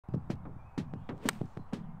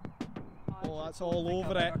Oh, that's all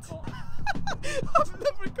over it. I've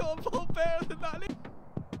never got a ball better than that.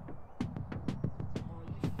 Oh,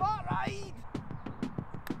 you fat ride!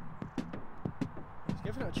 He's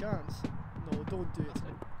giving it a chance. No, don't do it.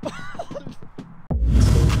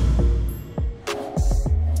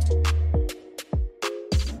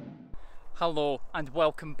 Hello and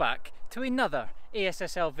welcome back to another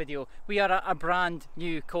ASSL video. We are at a brand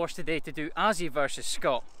new course today to do Azzie versus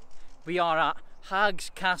Scott. We are at Haggs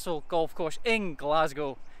Castle Golf Course in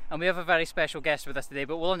Glasgow and we have a very special guest with us today,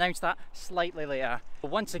 but we'll announce that slightly later.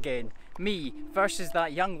 Once again, me versus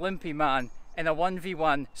that young limpy man in a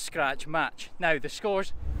 1v1 scratch match. Now the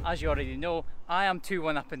scores, as you already know, I am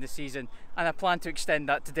 2-1 up in the season and I plan to extend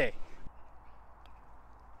that today.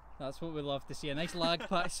 That's what we love to see, a nice lag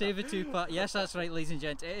pat, save a 2-putt. Yes, that's right, ladies and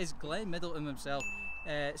gents, it is Glenn Middleton himself,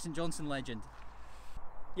 St Johnstone legend.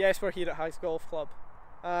 Yes, we're here at Haggs Golf Club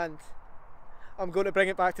and I'm going to bring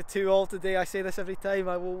it back to 2-all today. I say this every time,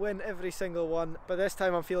 I will win every single one, but this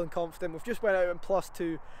time I'm feeling confident. We've just went out in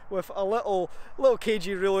 +2 with a little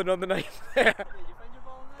cagey ruling on the ninth there. Did you find your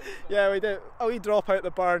ball now? Yeah, we did. A wee drop out the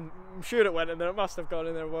barn. I'm sure it went in there, it must have gone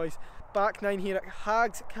in there, boys. Back 9 here at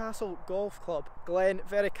Haggs Castle Golf Club. Glenn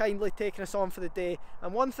very kindly taking us on for the day.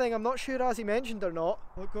 And one thing I'm not sure as he mentioned or not,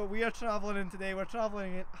 look what we are travelling in today. We're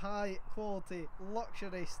travelling in high quality,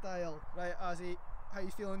 luxury style. Right, Azzie, how you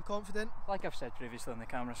feeling? Confident? Like I've said previously on the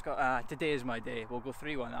camera, Scott, today is my day. We'll go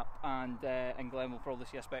 3-1 up and Glenn will probably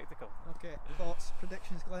see a spectacle. Okay, thoughts,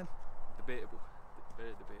 predictions, Glenn? Debatable.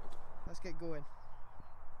 Very debatable. Let's get going.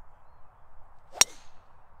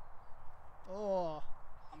 Oh,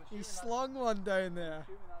 he slung one down there.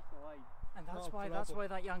 And that's why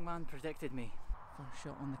that young man predicted me. First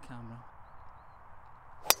shot on the camera.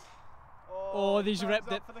 Oh, he's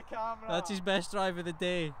ripped it. For the camera. That's his best drive of the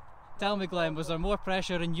day. Tell me, Glenn, was there more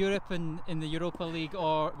pressure in Europe and in the Europa League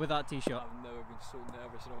or with that tee shot? I've never been so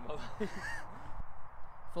nervous in all my life.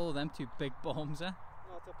 Follow them two big bombs, eh? Not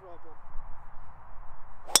a problem.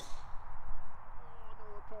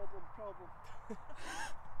 Oh no, problem.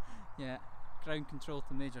 Yeah, ground control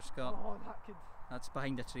to Major Scott. Oh, that could... That's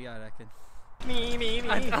behind a tree, I reckon. Me.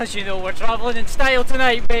 And as you know, we're travelling in style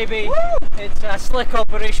tonight, baby. Woo! It's a slick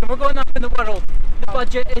operation. We're going up in the world. The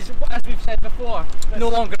budget is, as we've said before, no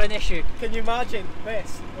longer an issue. Can you imagine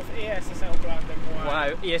this with ASSL branding?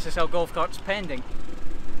 Wow, ESSL golf carts pending.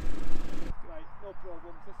 Right, no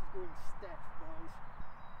problem. This is going stiff,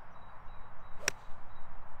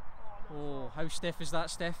 boys. Oh, how stiff is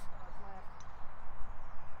that, Steph?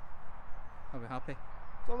 Are we happy?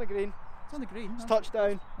 It's on the green. It's on the green. It's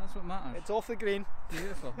touchdown. That's what matters. It's off the green.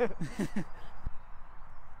 Beautiful. Get the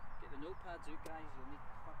notepads out, guys. You'll need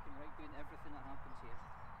to fucking write down everything that happens here.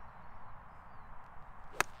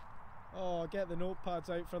 Oh, get the notepads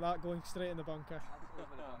out for that going straight in the bunker.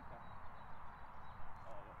 Absolutely the bunker.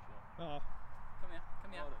 Oh,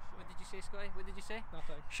 Come here. What did you say, Scotty? What did you say?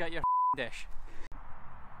 nothing. Shut your dish.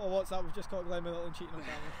 Oh, what's that? We've just caught Glenn Middleton cheating on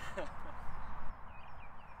camera.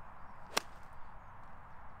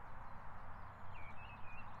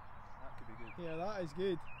 Yeah, that is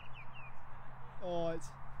good. Oh,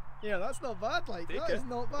 it's... Yeah, that's not bad, like, that is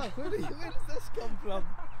not bad. Where does this come from?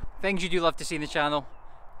 Things you do love to see in the channel.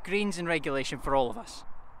 Greens and regulation for all of us.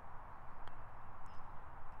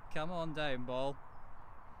 Come on down, ball.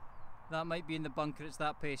 That might be in the bunker, it's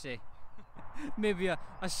that pacey. Maybe a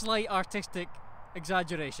slight artistic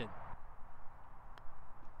exaggeration.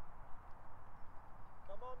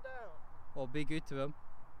 Come on down. Well, be good to him.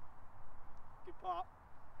 Good pop.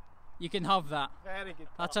 You can have that. Very good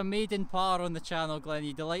pop. That's a maiden par on the channel, Glenn.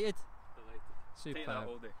 You delighted? Delighted. Super. Take that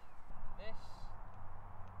all day. This is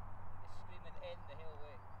screaming in the hill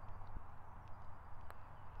way.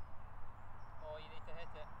 Oh, you need to hit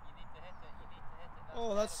it. You need to hit it. You need to hit it.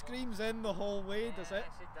 Oh, that screams in the whole way, does it?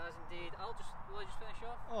 Yes, it does indeed. Will I just finish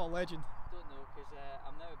off? Oh, legend. Don't know, because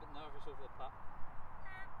I'm now a bit nervous over the putt.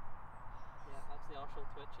 Yeah, that's the arsehole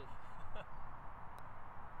twitching.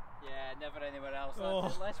 Yeah, never anywhere else. Oh.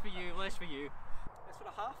 That's it. Less for you, less for you. It's for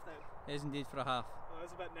a half now. It is indeed for a half. Oh,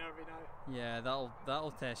 it's a bit nervy now. Yeah,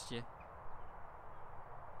 that'll test you.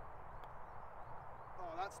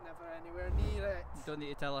 Oh, that's never anywhere near it. You don't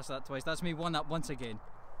need to tell us that twice. That's me 1 up once again.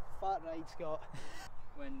 Fat ride, Scott.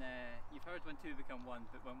 When you've heard when 2 become 1,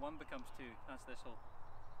 but when 1 becomes 2, that's this hole.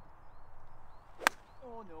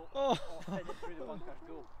 Oh no! Oh, Hit it through the bunker.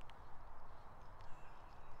 Go.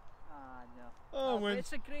 Ah no. Oh, when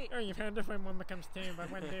it's a great. Oh, you've heard of when 1 becomes 2, but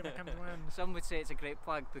when 2 becomes 1. Some would say it's a great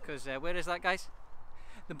plug because where is that, guys?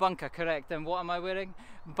 The bunker, correct. And what am I wearing?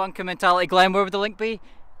 Bunker mentality, Glenn. Where would the link be? In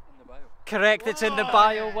the bio. Correct. It's in the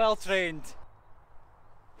bio. Well trained.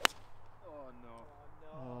 Oh no.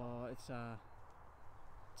 Oh, it's a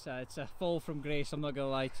It's a fall from grace, I'm not going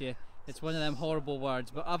to lie to you. It's one of them horrible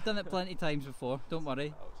words, but I've done it plenty of times before, don't worry.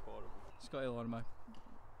 That was horrible. Scotty Lorimer.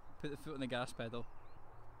 Put the foot on the gas pedal.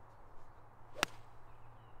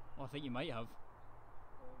 Oh, I think you might have.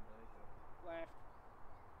 Left.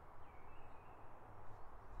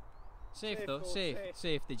 Safe Safe though, goal, safe. safe.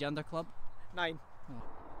 Safe. Did you under club? 9. Oh.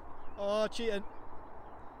 Oh, cheating.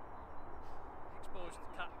 Exposed.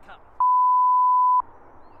 Cut.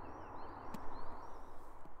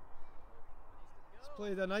 He's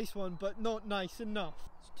played a nice one, but not nice enough.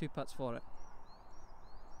 It's 2 putts for it.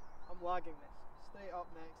 I'm lagging this. Stay up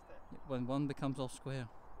next to it. When one becomes all square.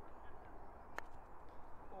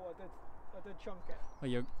 Oh, I did chunk it. Oh,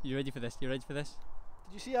 you ready for this? You ready for this?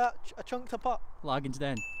 Did you see that? A chunk to putt. Lagging's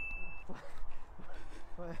den.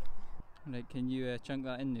 Why? Right, can you chunk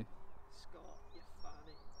that in now? Scott, you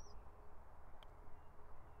fanny.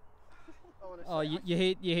 Honestly, Oh, you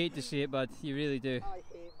hate to see it, bud. You really do. I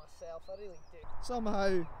hate myself, I really do.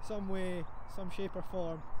 Somehow, some way, some shape or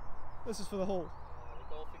form, this is for the hole.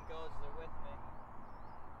 The golfing gods, they're with me.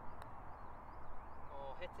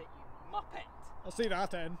 Oh, hit it, you muppet! I'll see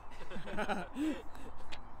that in.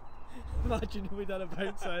 Imagine if we done a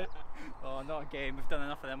bounce out. Oh, not again. We've done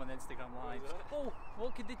enough of them on Instagram Live. Oh,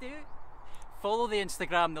 what could they do? Follow the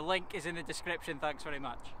Instagram. The link is in the description. Thanks very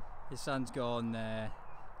much. His son's gone.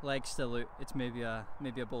 Legs still out. It's maybe a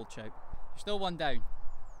bold shout. You're still 1 down.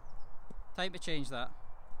 Time to change that.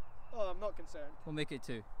 Oh, I'm not concerned. We'll make it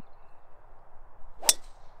 2.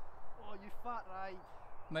 Oh, you fat right.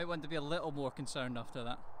 Might want to be a little more concerned after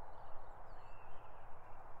that.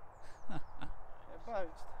 It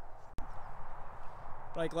bounced.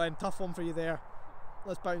 Right, Glenn, tough one for you there.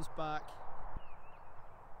 Let's bounce back.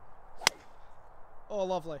 Oh,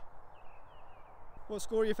 lovely. What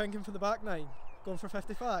score are you thinking for the back 9? Going for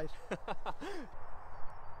 55?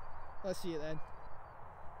 Let's see it then.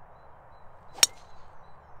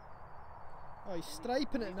 Oh, he's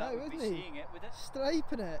striping it now, isn't he?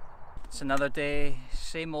 Striping it. It's another day.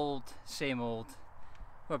 Same old, same old.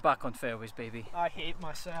 We're back on fairways, baby. I hate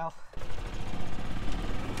myself.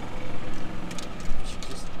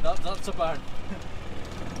 That's a burn.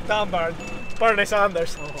 Damn burn. Bernie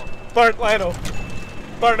Sanders. Burnt Leno.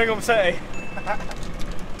 Birmingham City.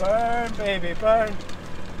 Burn, baby, burn.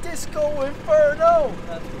 Disco Inferno.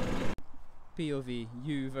 POV,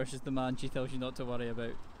 you versus the man she tells you not to worry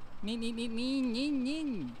about.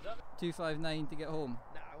 259 to get home.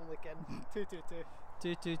 Nah, I'm only kidding. 222.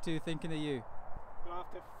 222 thinking of you. Gonna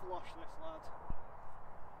have to flush this, lad.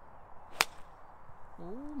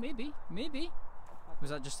 Oh, maybe. Was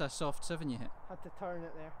that just a soft 7 you hit? Had to turn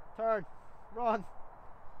it there. Turn. Run.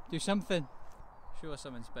 Do something. Show us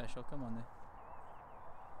something special. Come on then.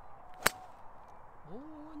 Oh,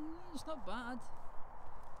 it's not bad.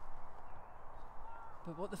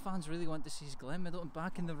 But what the fans really want to see is Glenn Middleton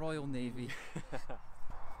back in the Royal Navy.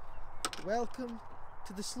 Welcome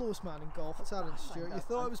to the slowest man in golf. It's Aaron Stewart. You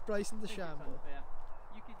thought it was Bryson DeChambeau.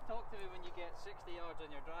 You can talk to me when you get 60 yards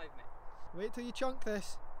on your drive, mate. Wait till you chunk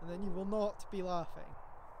this, and then you will not be laughing.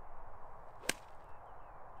 You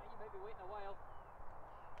might be waiting a while.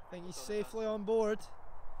 I think he's safely on board.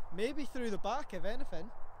 Maybe through the back, if anything.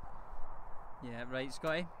 Yeah, right,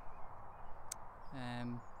 Scotty.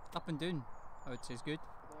 Up and down, I would say is good.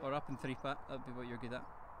 Or up and 3 putt, that would be what you're good at.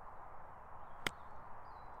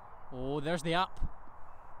 Oh, there's the up.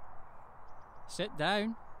 Sit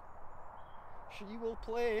down. She will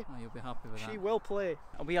play. Oh, you'll be happy with that. She will play.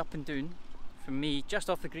 I'll be up and down from me, just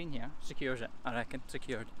off the green here. Secures it, I reckon.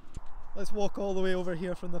 Secured. Let's walk all the way over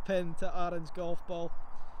here from the pin to Aaron's golf ball.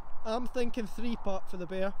 I'm thinking 3 putt for the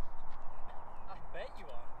bear. I bet you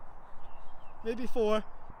are. Maybe 4.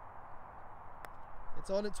 It's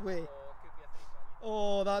on its way. Oh, could be a 3 putt.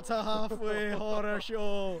 Oh, that's a halfway horror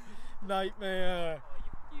show. Nightmare. Oh,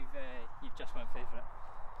 you've just went favourite.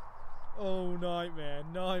 Oh, nightmare,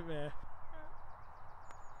 nightmare.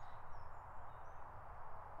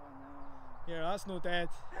 Oh no. Yeah, that's no dead.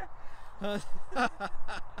 Oh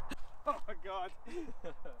my god.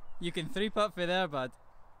 You can 3 putt for there, bud.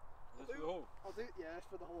 I'll do, yeah, it's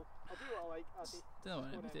for the hole. I'll do what I like, Azzie. No,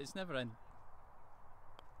 it's never in.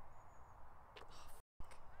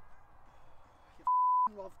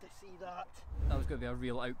 Love to see that. That was going to be a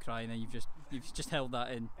real outcry, and then you've just held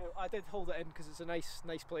that in. I did hold it in because it's a nice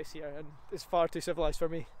place here, and it's far too civilised for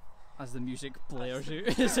me. As the music blares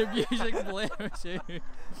out. As the music blares out.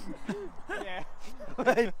 Yeah.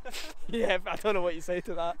 Yeah, I don't know what you say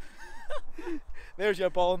to that. There's your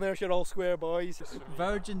ball, and there's your all square, boys.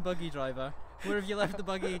 Virgin buggy driver. Where have you left the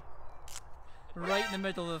buggy? Right in the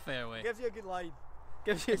middle of the fairway. Gives you a good line.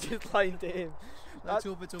 Gives you a good line to aim. Let's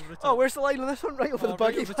hope it's over the top. Oh, where's the line on this one? Right over the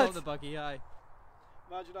buggy. Right over the top of the buggy, aye.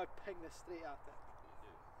 Imagine I ping this straight at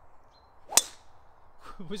it.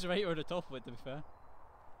 It was right over the top of it, to be fair.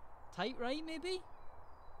 Tight right, maybe?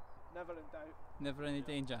 Never in doubt. Never any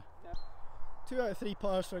danger. 2 out of 3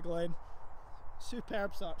 pars for Glenn.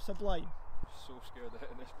 Superb start, sublime. So scared of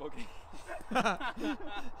hitting this buggy.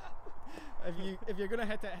 If you're gonna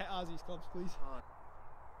hit it, hit Azzie's clubs, please.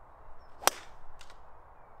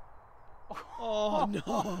 Oh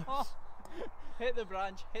no! Hit the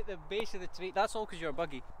branch, hit the base of the tree. That's all because you're a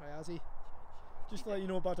buggy. Right, Azzie. Just to let you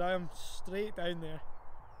know, bud, I am straight down there.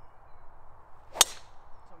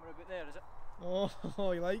 Somewhere about there, is it?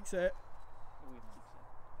 Oh, he likes it. Oh, he likes it.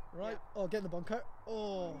 Right. Yeah. Oh, get in the bunker.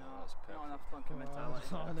 Oh. No, that's not enough bunker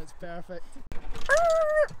mentality. And it's perfect.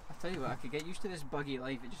 I tell you what, I could get used to this buggy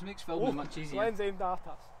life. It just makes filming much easier. Glenn's aimed at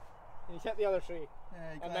us. He's hit the other tree.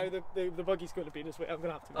 And now the buggy's going to be this way. I'm going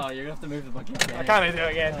to have to move. Oh, you're going to have to move the buggy. I can't do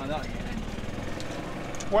it again. No, not again.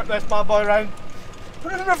 Work this bad boy round.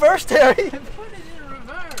 Put it in reverse, Terry. Put it in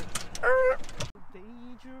reverse.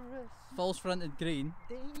 Dangerous. False fronted green.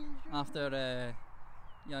 Dangerous. After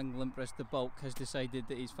young limp-wristed bulk has decided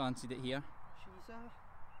that he's fancied it here. She's a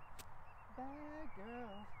bad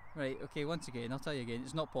girl. Right, okay, once again, I'll tell you again,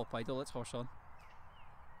 it's not Pop Idol, it's Horse On.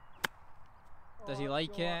 Does he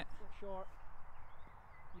like it? Short.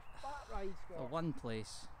 You fat ride, For Scott. one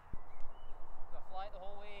place. Do I fly it the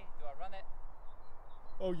whole way? Do I run it?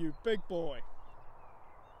 Oh, you big boy.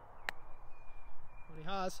 Well, he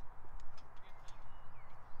has.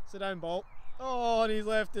 Sit down, Bolt. Oh, and he's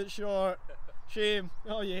left it short. Shame.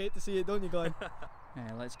 Oh, you hate to see it, don't you, Glenn?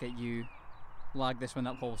 Let's get you lag this one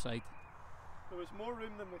up whole side. There was more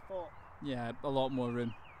room than we thought. Yeah, a lot more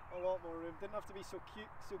room. A lot more room. Didn't have to be so cute,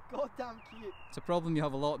 so goddamn cute. It's a problem you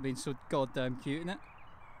have a lot being so goddamn cute, innit?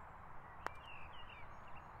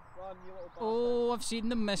 Run, you little bastard. Oh, I've seen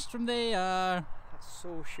the mist from there. That's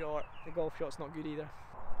so short. The golf shot's not good either.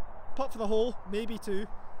 Putt for the hole, maybe 2. He's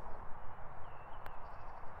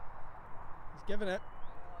giving it.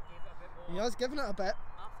 He has given it a bit.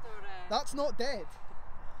 That's not dead.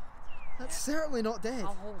 That's certainly not dead.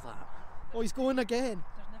 I'll hold that. Oh, he's going again.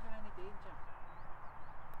 There's never any danger.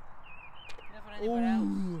 Never anywhere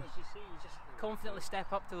else. As you see, you just confidently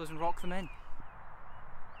step up to those and rock them in.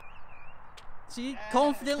 See,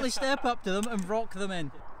 confidently step up to them and rock them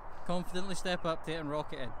in. Confidently step up to it and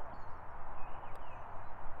rock it in.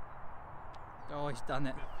 Oh, he's done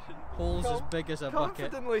it. Holes as big as a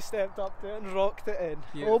bucket. Confidently stepped up to it and rocked it in.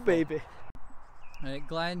 Beautiful. Oh baby. Right,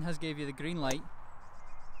 Glenn has gave you the green light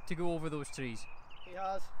to go over those trees. He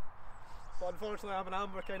has. But unfortunately I'm an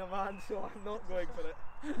amber kind of man, so I'm not going for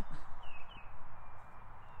it.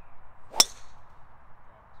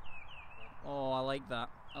 Oh, I like that.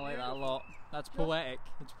 I like that a lot. That's poetic.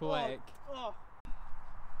 It's poetic. Oh.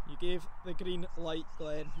 You gave the green light,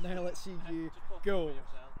 Glenn. Now let's see you go.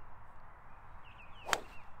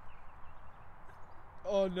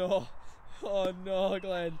 Oh no. Oh no,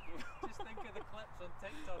 Glenn. Just think of the clips on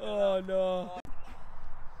TikTok. Oh no.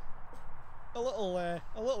 A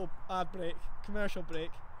little ad break, commercial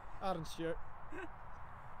break. Aaron Stewart.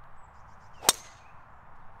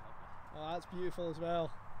 Oh, that's beautiful as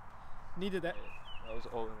well. Needed it. That was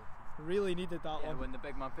all. Really needed that Yeah, one. when the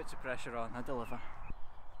big man puts the pressure on, I deliver.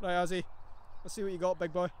 Right, Azzie. Let's see what you got,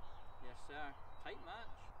 big boy. Yes, sir. Tight match.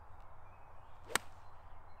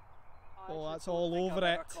 Oh, that's all over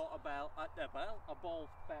it. Caught a ball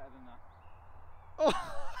better than that. Oh,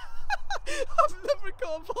 I've never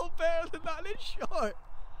got a ball better than that, and it's short.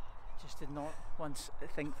 Just did not once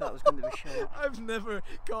think that was going to be short. I've never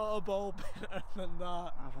got a ball better than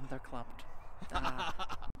that. I've underclapped.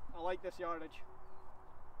 I like this yardage.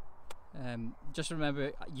 Just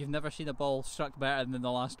remember, you've never seen a ball struck better than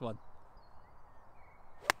the last one.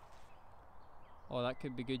 Oh, that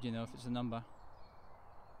could be good, you know, if it's a number.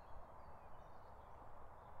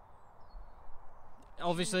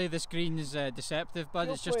 Obviously, this green is deceptive, but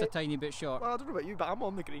it's just a tiny bit short. Well, I don't know about you, but I'm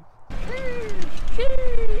on the green.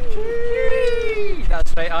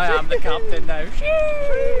 That's right, I am the captain now. You're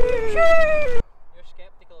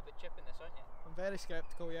sceptical about chipping this, aren't you? I'm very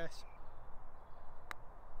sceptical, yes.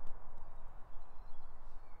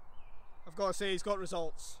 I've got to say, he's got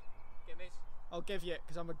results. Gimmies. I'll give you it,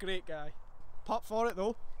 because I'm a great guy. Putt for it,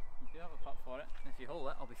 though. You do have a putt for it. If you hold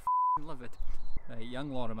it, I'll be f***ing livid. Right, young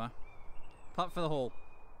Lorimer. Putt for the hole.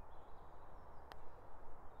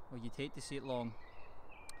 Well, you'd hate to see it long.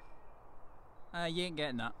 You ain't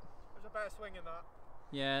getting that. There's a better swing in that.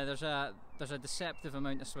 Yeah, there's a deceptive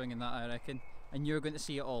amount of swing in that, I reckon. And you're going to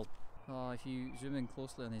see it all. Oh, if you zoom in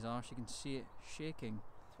closely on his arse, you can see it shaking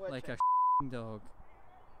like a dog.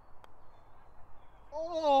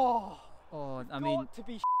 I mean, got to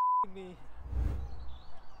be s***ing me.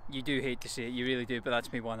 you do hate to say it, you really do, but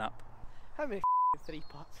that's me one up. How many 3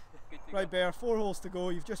 putts? Right, Bear, 4 holes to go.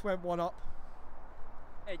 You've just went 1 up.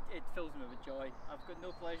 It fills me with joy. I've got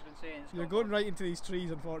no pleasure in saying it's You're going right into these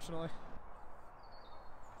trees, unfortunately.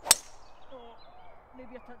 Oh,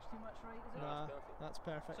 maybe a touch too much right, is it? Nah, that's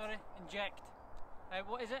perfect. Sorry, inject.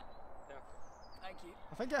 What is it? Perfect. Thank you.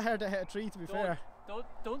 I think I heard it hit a tree, to be fair.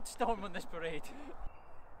 Don't storm on this parade.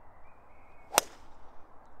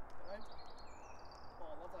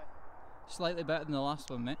 Slightly better than the last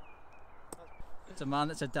one, mate. It's a man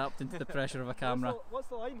that's adapting to the pressure of a camera. What's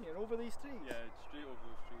the line here? Over these trees? Yeah, it's straight over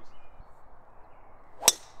those trees.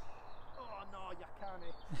 Oh no, you can't.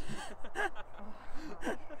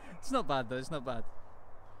 It's not bad though, it's not bad.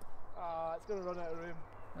 Ah, it's going to run out of room.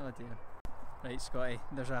 Oh dear. Right, Scotty,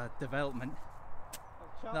 there's a development.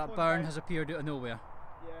 Chat That one burn down. has appeared out of nowhere.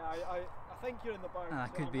 Yeah, I think you're in the burn. Ah,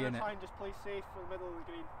 so could I'm be gonna in it. try and just play safe for the middle of the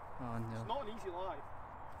green. Oh It's no. not an easy lie.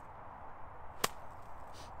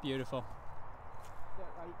 Beautiful. Yeah,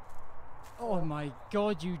 right. Oh my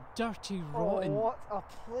god, you dirty rotten. Oh, what a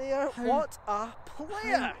player! How- What a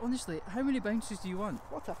player! Honestly, how many bounces do you want?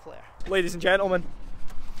 What a player! Ladies and gentlemen,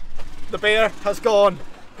 the bear has gone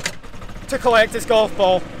to collect his golf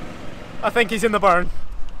ball. I think he's in the burn.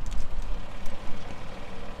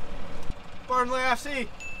 Burnley FC.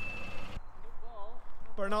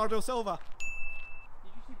 Bernardo Silva.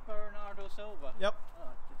 Did you see Bernardo Silva? Yep. Oh,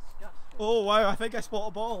 disgusting. Oh wow, I think I spot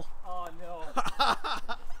a ball. Oh no.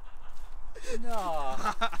 No.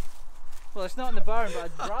 Well, it's not in the burn, but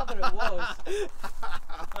I'd rather it was.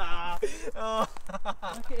 Oh.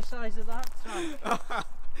 Look at the size of that trunk.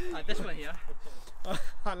 This one here.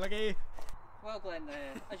 Unlucky. Well, Glenn,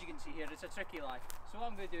 as you can see here, it's a tricky lie. So what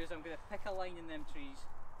I'm going to do is I'm going to pick a line in them trees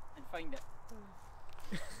and find it.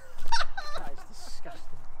 That is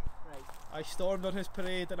disgusting. Right. I stormed on his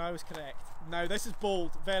parade and I was correct. Now this is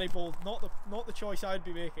bold, very bold. Not the choice I'd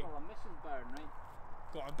be making. Well, I'm missing burn, right?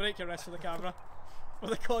 Go on, break your wrist for the camera. For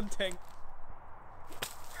the content.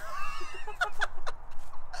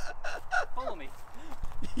 Follow me.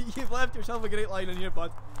 You've left yourself a great line in here,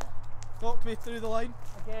 bud. Talk me through the line.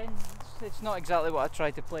 Again, it's not exactly what I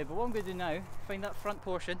tried to play, but what I'm going to do now, find that front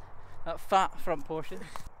portion, that fat front portion.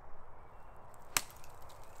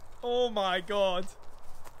 Oh my god.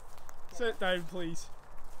 Sit down, please.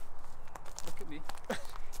 Look at me.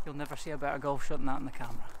 You'll never see a better golf shot than that in the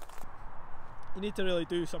camera. You need to really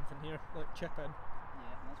do something here, like chip in. Yeah,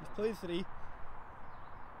 that's He's what played 3.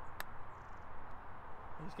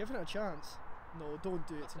 He's given it a chance. No, don't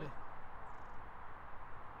do it to me.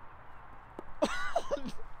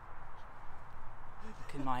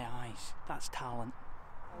 Look in my eyes. That's talent.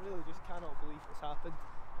 I really just cannot believe this happened.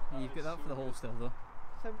 Yeah, you've got that for the hole still though.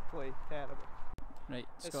 Simply terrible. Right,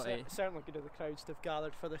 It's Scotty. certainly good of the crowds to have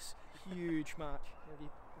gathered for this huge match. If you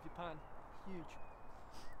pan, huge.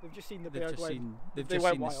 They've just seen the bear go in. They've They just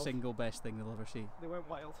went seen the wild. single best thing they'll ever see. They went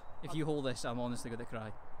wild. If you hold this, I'm honestly going to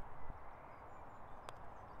cry.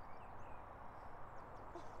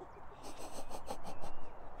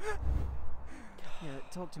 Yeah,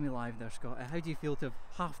 talk to me live there, Scott. How do you feel to have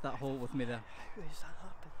half that hole with me there? How has that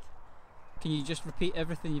happened? Can you just repeat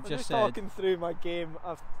everything you've I'm just just said? talking through my game.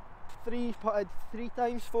 I've putted 3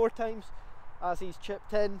 times, 4 times. Azzie's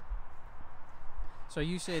chipped in. So are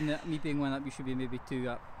you saying that me being 1 up, you should be maybe 2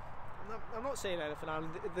 up? I'm not saying anything, Aaron.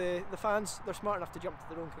 The fans, they're smart enough to jump to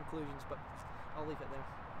their own conclusions, but I'll leave it there.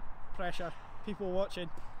 Pressure. People watching.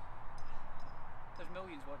 There's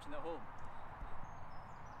millions watching at home.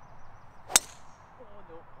 Oh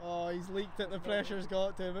no. Oh, he's leaked it. The pressure's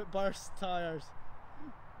got to him. It burst tyres.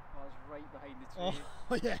 I was right behind the tree.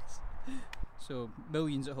 Oh, yes. So,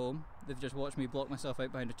 millions at home, they've just watched me block myself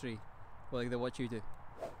out behind a tree. Well, like they watch you do.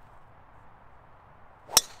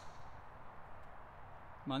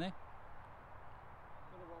 Money?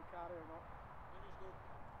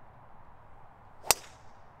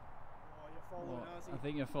 I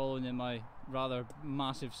think you're following in my rather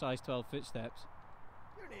massive size 12 footsteps.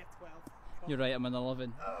 You're near 12. You're right, I'm an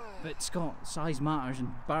 11. But Scott, size matters, and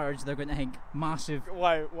birds, they're going to think massive.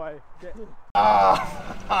 Why?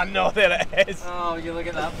 Ah, no, there it is. Oh, you look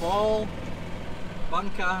at that ball.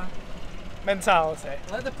 Bunker. Mentality.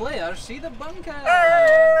 Let the players see the bunker.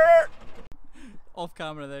 Off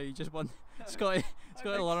camera there, you just won. Scotty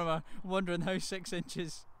Lorimer wondering how 6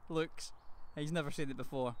 inches looks. He's never seen it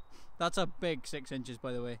before. That's a big 6 inches,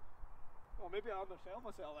 by the way. Well, maybe I undersell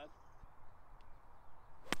myself then.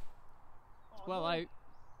 Oh, Well no. out.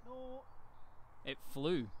 No. It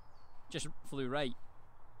flew. Just flew right.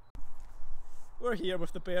 We're here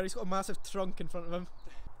with the bear. He's got a massive trunk in front of him.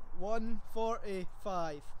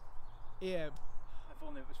 1:45 AM. If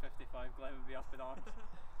only it was 55, Glenn would be up in arms.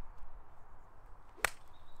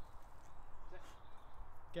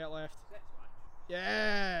 Get left.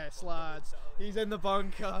 Yes, lads. He's in the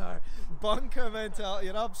bunker. Bunker mentality.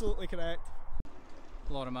 You're absolutely correct.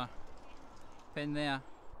 Lorimer. Pin there.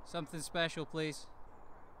 Something special, please.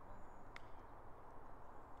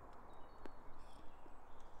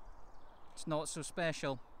 It's not so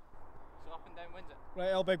special. So up and down wins it. Right,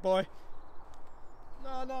 L, big boy.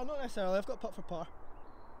 No, not necessarily. I've got putt for par.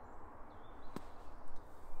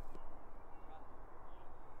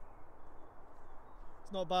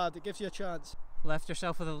 It's not bad. It gives you a chance. Left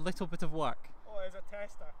yourself with a little bit of work. Oh, it's a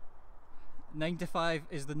tester. 9 to 5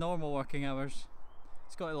 is the normal working hours.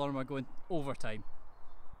 Scotty Lorimer going overtime.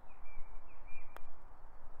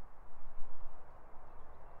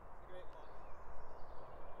 Great luck.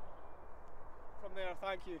 From there,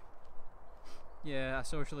 thank you. Yeah, a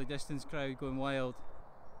socially distanced crowd going wild.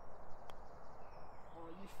 Oh,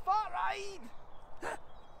 you fat ride!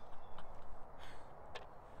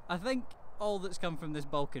 I think all that's come from this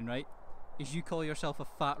Balkan, right, is you call yourself a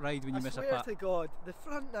fat ride when you miss a I swear putt. to God, the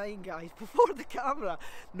front 9 guys before the camera,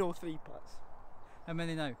 no 3 putts. How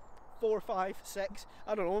many now? 4, 5, 6.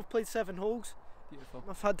 I don't know. I've played 7 holes. Beautiful.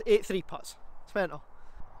 I've had 8 3 putts. It's mental.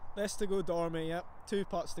 This to go Dormy. Yep, 2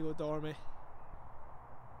 putts to go Dormy.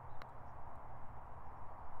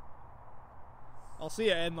 I'll see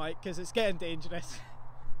it in, like, because it's getting dangerous.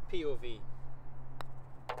 POV.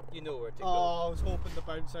 You know where to go. Oh, I was hoping the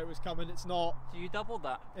bounce out was coming. It's not. So you doubled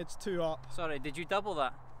that? It's 2 up. Sorry, did you double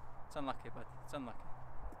that? It's unlucky, bud. It's unlucky.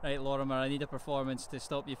 Right, Lorimer, I need a performance to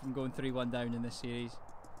stop you from going 3-1 down in this series.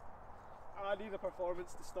 I need a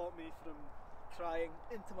performance to stop me from crying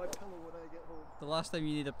into my pillow when I get home. The last time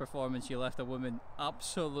you need a performance, you left a woman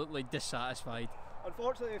absolutely dissatisfied.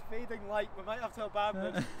 Unfortunately, a fading light. We might have to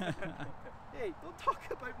abandon. Hey, don't talk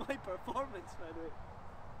about my performance, Fenwick.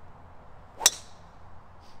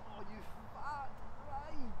 Oh, you fat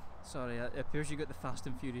ride! Sorry, it appears you got the Fast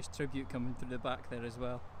and Furious tribute coming through the back there as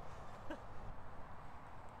well.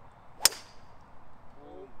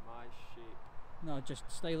 Oh my shape. No,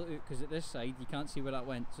 just style it out, because at this side you can't see where that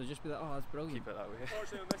went, so just be like, oh, that's brilliant. Keep it that way.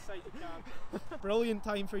 Unfortunately, on this side you can. Brilliant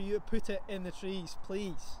time for you to put it in the trees,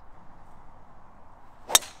 please.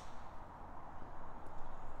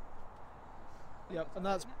 Yep, and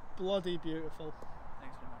that's bloody beautiful.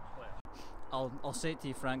 Thanks very much. I'll say it to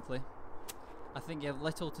you frankly, I think you have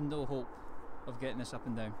little to no hope of getting this up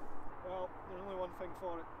and down. Well, there's only one thing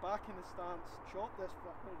for it. Back in the stance, chop this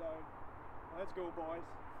fucker down. Let's go, boys.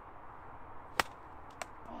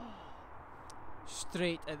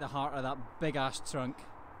 Straight at the heart of that big ass trunk.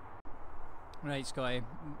 Right, Scotty,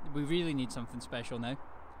 we really need something special now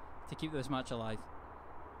to keep this match alive.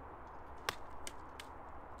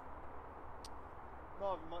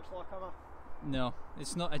 Not having much luck, am I? No,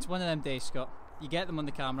 it's not. It's one of them days, Scott. You get them on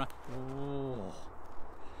the camera.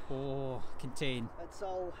 Oh, contain. It's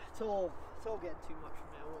all getting too much for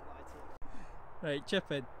me, I won't lie to you. Right,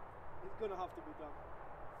 chip in. It's gonna have to be done.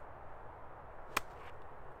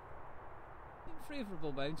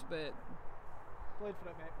 Favourable bounce, but Played for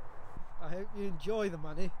it, mate. I hope you enjoy the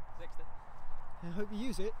money. 60. I hope you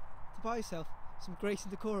use it to buy yourself some grace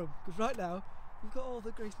and decorum. Because right now, we've got all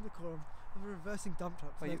the grace and decorum of a reversing dump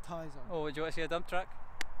truck with no tyres on. Oh, do you want to see a dump truck?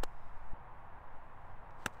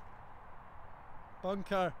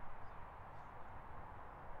 Bunker.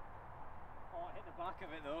 Oh, I hit the back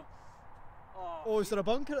of it though. Oh, is there a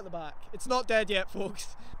bunker at the back? It's not dead yet,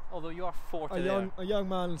 folks. Although you are 40 there. A young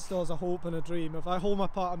man still has a hope and a dream. If I hold my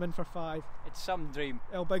putt, I'm in for 5. It's some dream.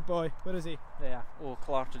 El big boy, where is he? There. Oh,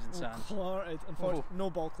 clarted in sand. Clarted. Unfortunately, no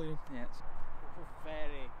ball cleaning. Yeah, it's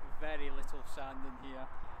very, very little sand in here.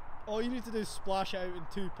 All you need to do is splash out in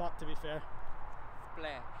 2 putt, to be fair.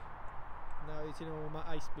 Splash. Now you know my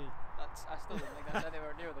ice be. I still don't think that's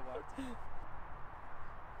anywhere near the word.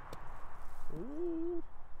 Ooh.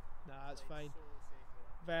 Nah, it's fine.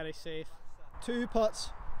 Very safe. 2 putts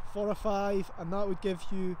for a 5, and that would give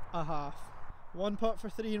you a half. 1 putt for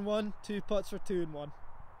 3 and 1, 2 putts for 2 and 1.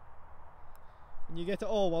 And you get it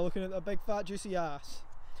all while looking at a big fat juicy ass.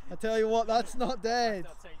 I tell you what, that's not dead.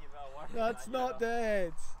 That's not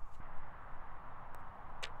dead.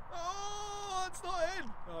 Oh, it's not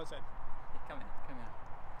in. Oh, it's in. Come here, come here.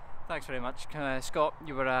 Thanks very much, Scott.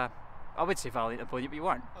 You were I would say valiant opponent, but you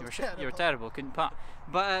weren't. You were terrible, couldn't putt.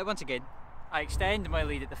 But once again, I extend my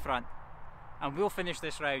lead at the front, and we'll finish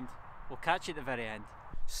this round. We'll catch you at the very end.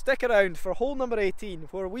 Stick around for hole number 18,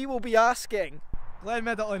 where we will be asking Glenn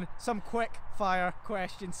Middleton some quick fire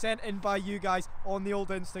questions sent in by you guys on the old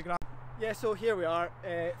Instagram. Yeah, so here we are.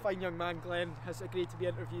 Fine young man Glenn has agreed to be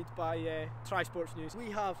interviewed by Tri Sports News.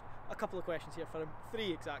 We have a couple of questions here for him,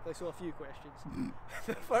 3 exactly, so a few questions.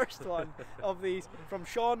 The first one of these from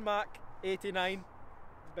Sean Mack 89.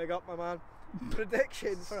 Big up, my man.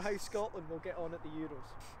 Prediction for how Scotland will get on at the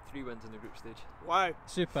Euros. 3 wins in the group stage. Wow.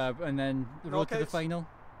 Superb, and then the road to the Knockouts? final.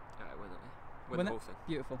 Win it. Win Win the it. whole thing.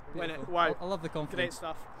 Beautiful. Win beautiful. it. Wow. I love the Great confidence.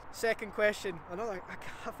 stuff. Second question, another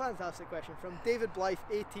a fantastic question from David Blythe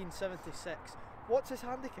 1876. What's his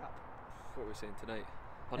handicap? What are we saying tonight?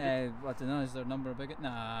 I 100? don't know. Is there a number bigger?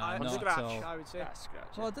 Nah, not Scratch, at all. I would say.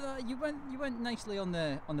 Scratch. Well, you went nicely on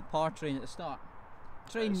the par train at the start.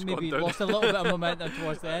 Train It's maybe gone down. lost a little bit of momentum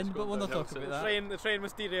towards the It's end, but gone we'll not downhill talk since. about that. The train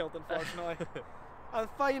was derailed, unfortunately. And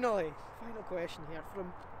finally, final question here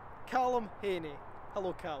from Callum Haney.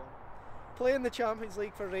 Hello, Callum. Playing the Champions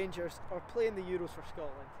League for Rangers or playing the Euros for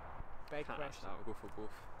Scotland? Big Can't question. answer that. We'll go for both.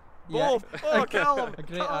 Yeah, Both. Oh, Callum. a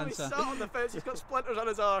great Callum, answer. He's sat on the fence. He's got splinters on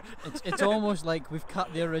his arm. It's almost like we've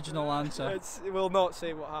cut the original answer. It will not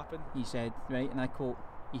say what happened. He said, right, and I quote,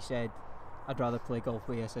 he said, "I'd rather play golf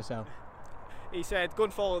with ASSL." He said, go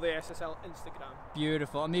and follow the SSL Instagram.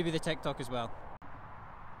 Beautiful, and maybe the TikTok as well.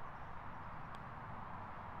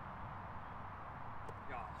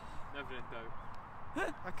 Never in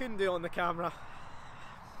doubt. I couldn't do it on the camera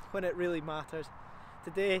when it really matters.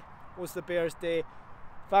 Today was the Bears' day.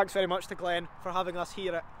 Thanks very much to Glenn for having us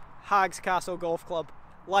here at Haggs Castle Golf Club.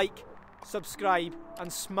 Like, subscribe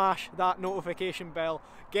and smash that notification bell.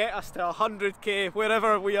 Get us to 100k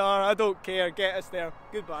wherever we are, I don't care, get us there.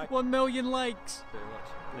 Goodbye. 1 million likes. Very much.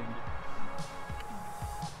 Bling.